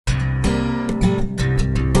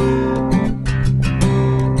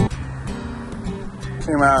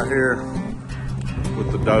came out here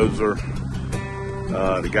with the dozer.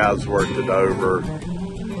 The guys worked it over,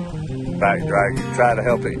 back dragging, try to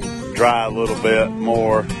help it dry a little bit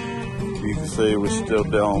more. You can see we're still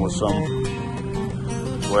dealing with some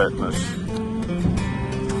wetness.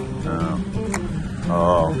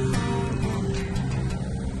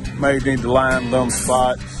 May need to lime them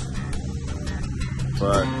spots,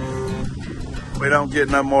 but we don't get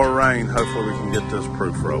no more rain. Hopefully we can get this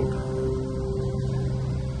proof rolled.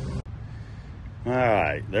 All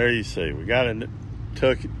right, there you see, we got it.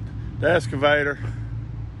 Took the excavator,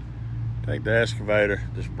 take the excavator,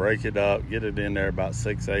 just break it up, get it in there about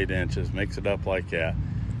 6-8 inches, mix it up like that.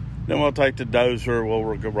 Then we'll take the dozer, we'll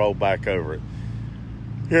roll back over it.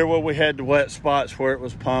 Here where we had the wet spots where it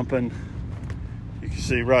was pumping, you can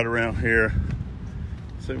see right around here,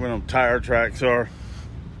 see where them tire tracks are.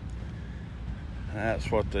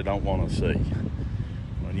 That's what they don't want to see.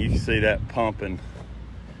 When you can see that pumping,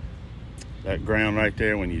 that ground right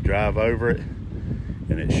there, when you drive over it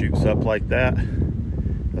and it shoots up like that,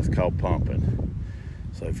 that's called pumping.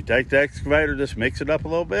 So if you take the excavator, just mix it up a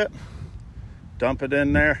little bit, dump it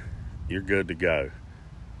in there, you're good to go.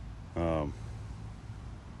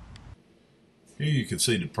 Here you can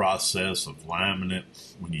see the process of liming it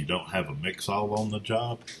when you don't have a mix-all on the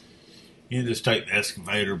job. You just take the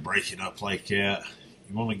excavator, break it up like that.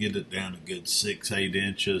 You want to get it down a good 6-8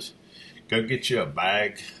 inches. Go get you a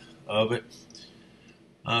bag of it.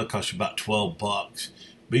 It'll cost you about $12.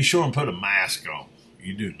 Be sure and put a mask on.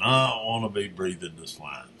 You do not want to be breathing this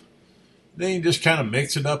lime. Then you just kind of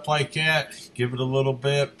mix it up like that. Give it a little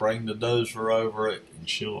bit. Bring the dozer over it, and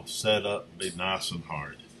she'll set up and be nice and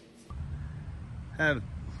hard. Had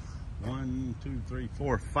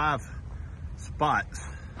 5 spots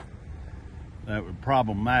that were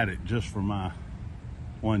problematic just for my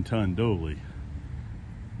 1-ton dually.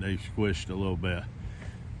 They squished a little bit.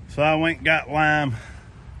 So I went and got lime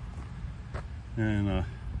and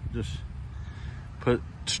just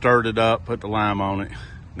stirred it up, put the lime on it.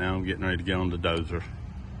 Now I'm getting ready to get on the dozer.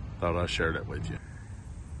 Thought I'd share that with you.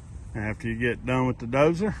 After you get done with the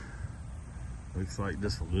dozer, looks like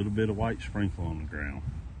just a little bit of white sprinkle on the ground.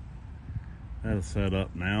 That'll set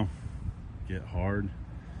up now, get hard,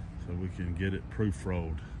 so we can get it proof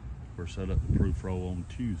rolled. We're set up the proof roll on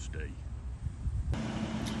Tuesday.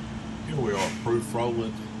 Here we are proof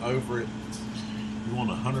rolling over it. You want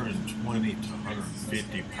 120 to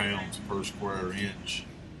 150 pounds per square inch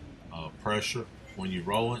pressure when you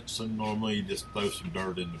roll it. So normally you just throw some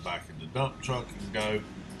dirt in the back of the dump truck and go.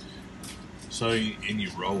 So, and you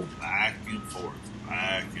roll back and forth,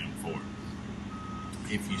 back and forth.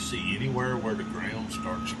 If you see anywhere where the ground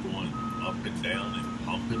starts going up and down and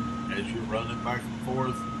pumping as you're running back and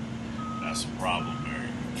forth, that's a problem there.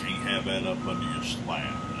 You can't have that up under your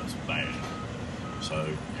slab. That's bad. So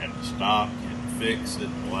you have to stop, you have to fix it,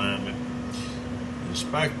 lime it. The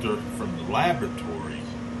inspector from the laboratory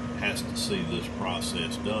has to see this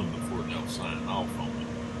process done before they'll sign off on it.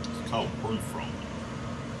 It's called proof rolling.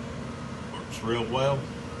 Works real well,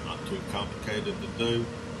 not too complicated to do.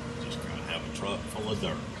 Just gotta have a truck full of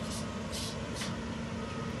dirt.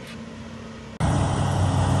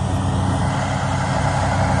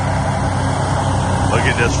 Look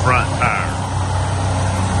at this front tire.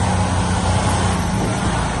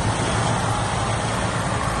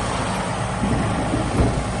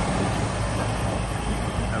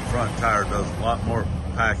 That front tire does a lot more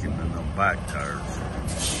packing than the back tires.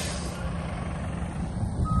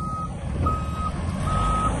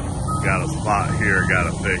 Got a spot here, got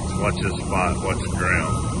to fix. Watch this spot, watch the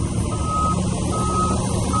ground.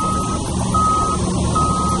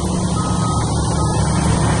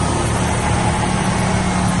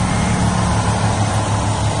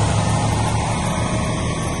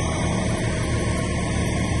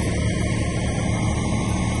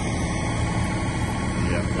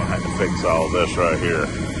 Fix all this right here.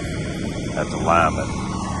 Have to lime it.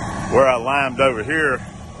 Where I limed over here,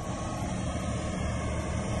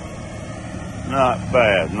 not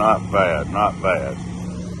bad, not bad, not bad.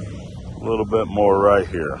 A little bit more right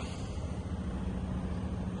here.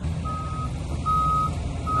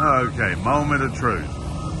 Okay, moment of truth.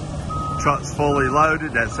 Truck's fully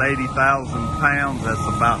loaded. That's 80,000 pounds. That's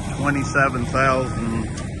about 27,000,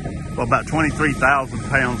 well, about 23,000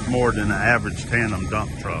 pounds more than an average tandem dump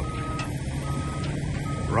truck.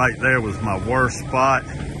 Right there was my worst spot.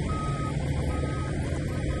 Look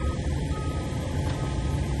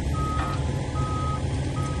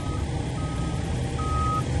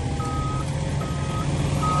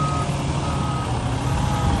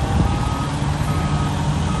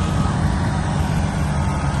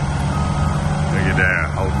at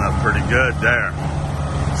that, holding up pretty good there.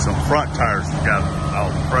 some front tires that got all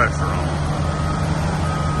the pressure on them.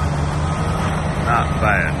 Not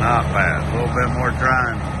bad, not bad. A little bit more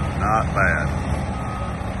drying, not bad.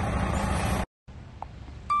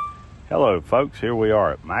 Hello folks, here we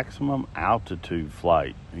are at maximum altitude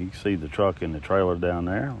flight. You can see the truck and the trailer down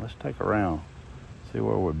there. Let's take a round, see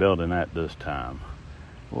where we're building at this time.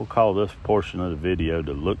 We'll call this portion of the video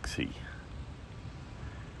the look-see.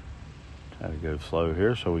 Try to go slow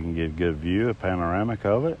here so we can get a good view, a panoramic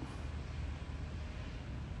of it.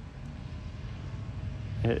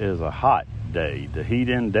 It is a hot day. The heat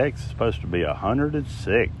index is supposed to be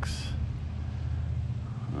 106.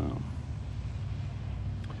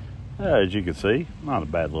 As you can see, not a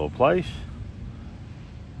bad little place.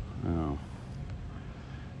 So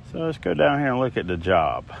let's go down here and look at the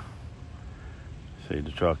job. See the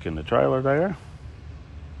truck and the trailer there.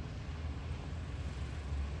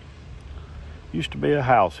 Used to be a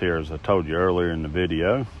house here, as I told you earlier in the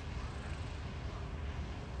video.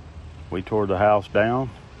 We tore the house down,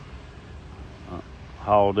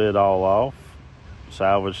 hauled it all off,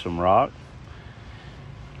 salvaged some rock.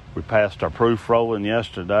 We passed our proof rolling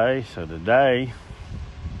yesterday, so today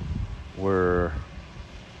we're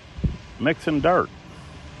mixing dirt.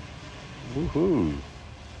 Woohoo!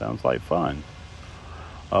 Sounds like fun.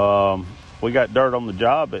 We got dirt on the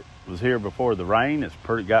job. It was here before the rain.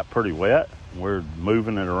 Got pretty wet. We're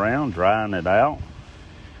moving it around, drying it out.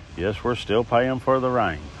 Yes, we're still paying for the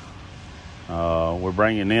rain. We're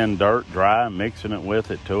bringing in dirt dry and mixing it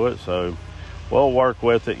with it to it, so we'll work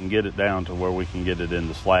with it and get it down to where we can get it in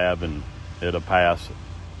the slab and it'll pass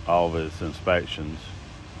all of its inspections.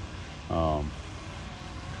 So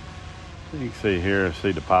you can see here,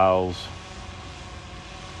 see the piles.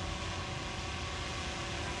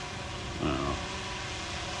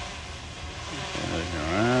 Look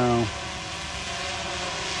around.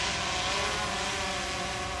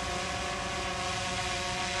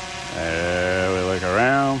 There we look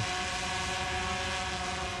around.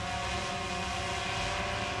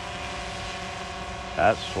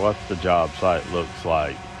 That's what the job site looks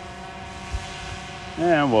like.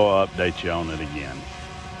 And we'll update you on it again.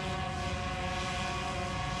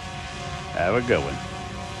 Have a good one.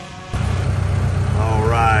 All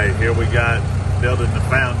right, here we got building the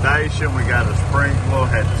foundation. We got a sprinkler,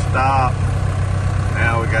 had to stop.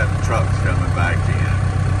 Now we got the trucks coming back in.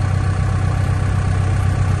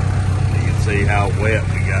 You can see how wet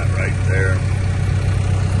we got right there.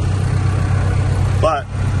 But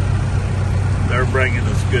they're bringing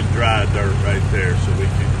us good dry dirt right there so we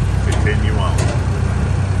can continue on.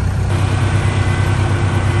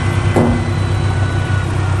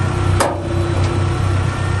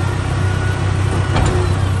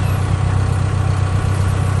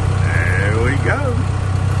 There we go.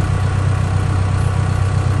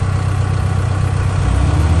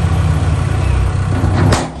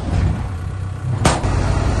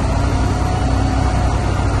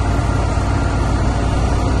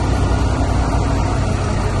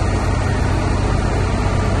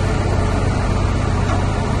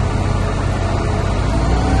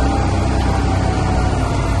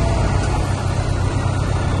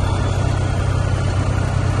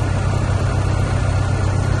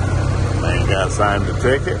 Signed the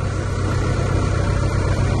ticket.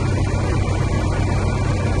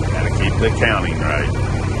 Gotta keep the accounting right.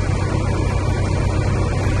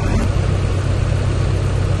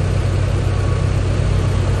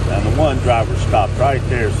 And the one driver stopped right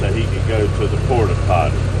there so he could go to the porta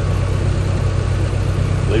potty,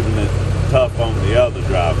 leaving it tough on the other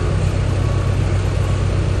drivers.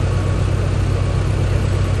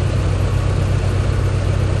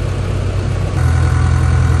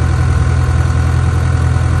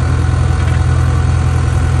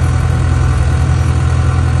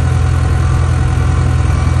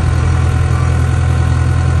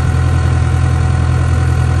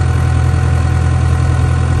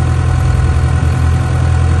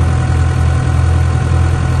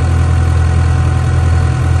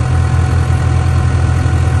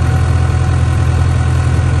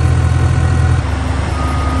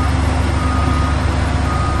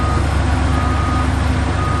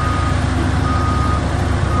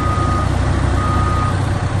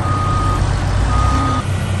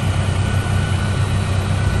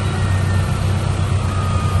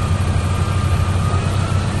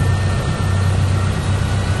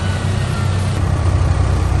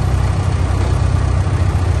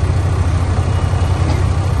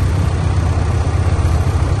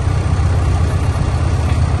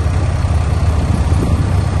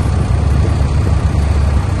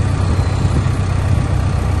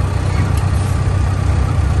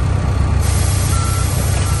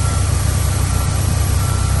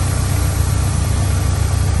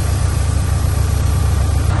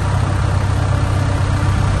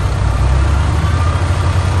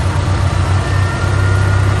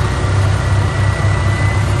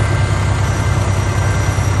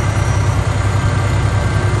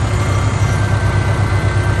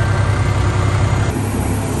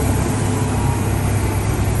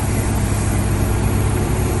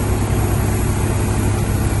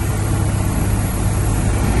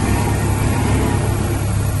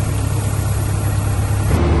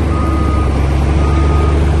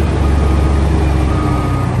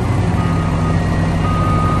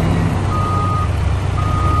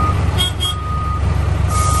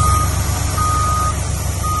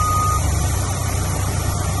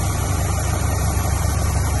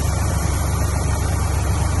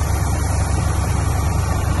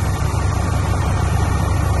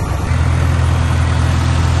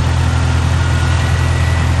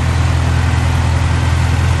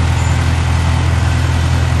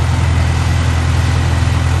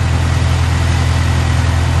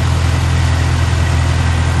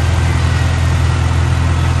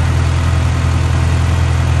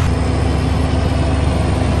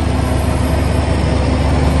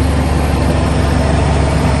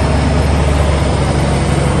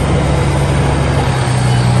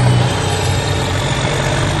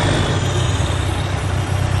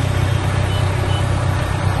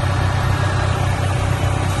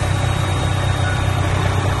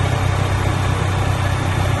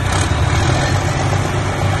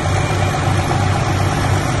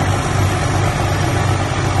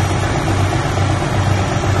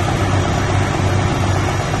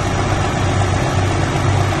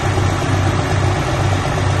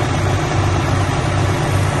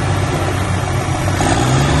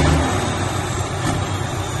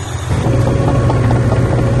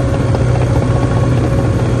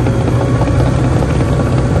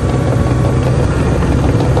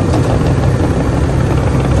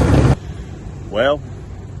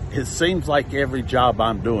 seems like every job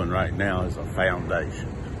I'm doing right now is a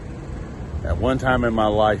foundation. At one time in my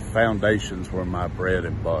life, foundations were my bread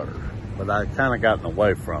and butter, but I kind of gotten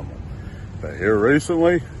away from them. But here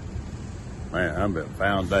recently, man, I've been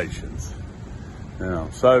foundations. You know,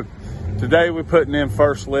 so today we're putting in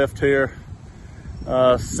first lift here,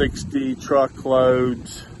 60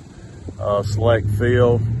 truckloads, select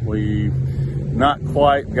field. We not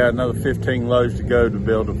quite got another 15 loads to go to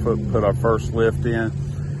be able to put our first lift in.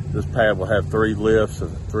 This pad will have 3 lifts,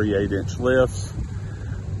 3 8-inch lifts.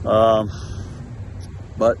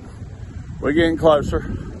 But we're getting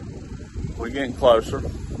closer. We're getting closer.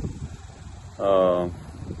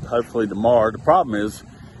 Hopefully tomorrow. The problem is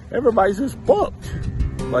everybody's just booked.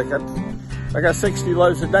 Like I got 60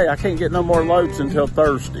 loads a day. I can't get no more loads until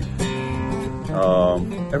Thursday.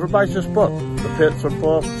 Everybody's just booked. The pits are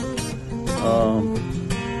booked.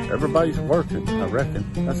 Everybody's working, I reckon.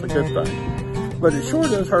 That's a good thing. But it sure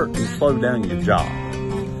does hurt to slow down your job.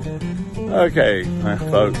 Okay,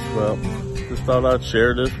 folks, well, just thought I'd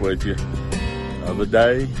share this with you. Another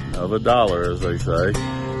day, another dollar, as they say.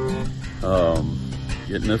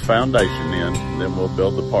 Getting this foundation in, then we'll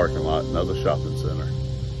build the parking lot, another shopping center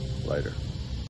later.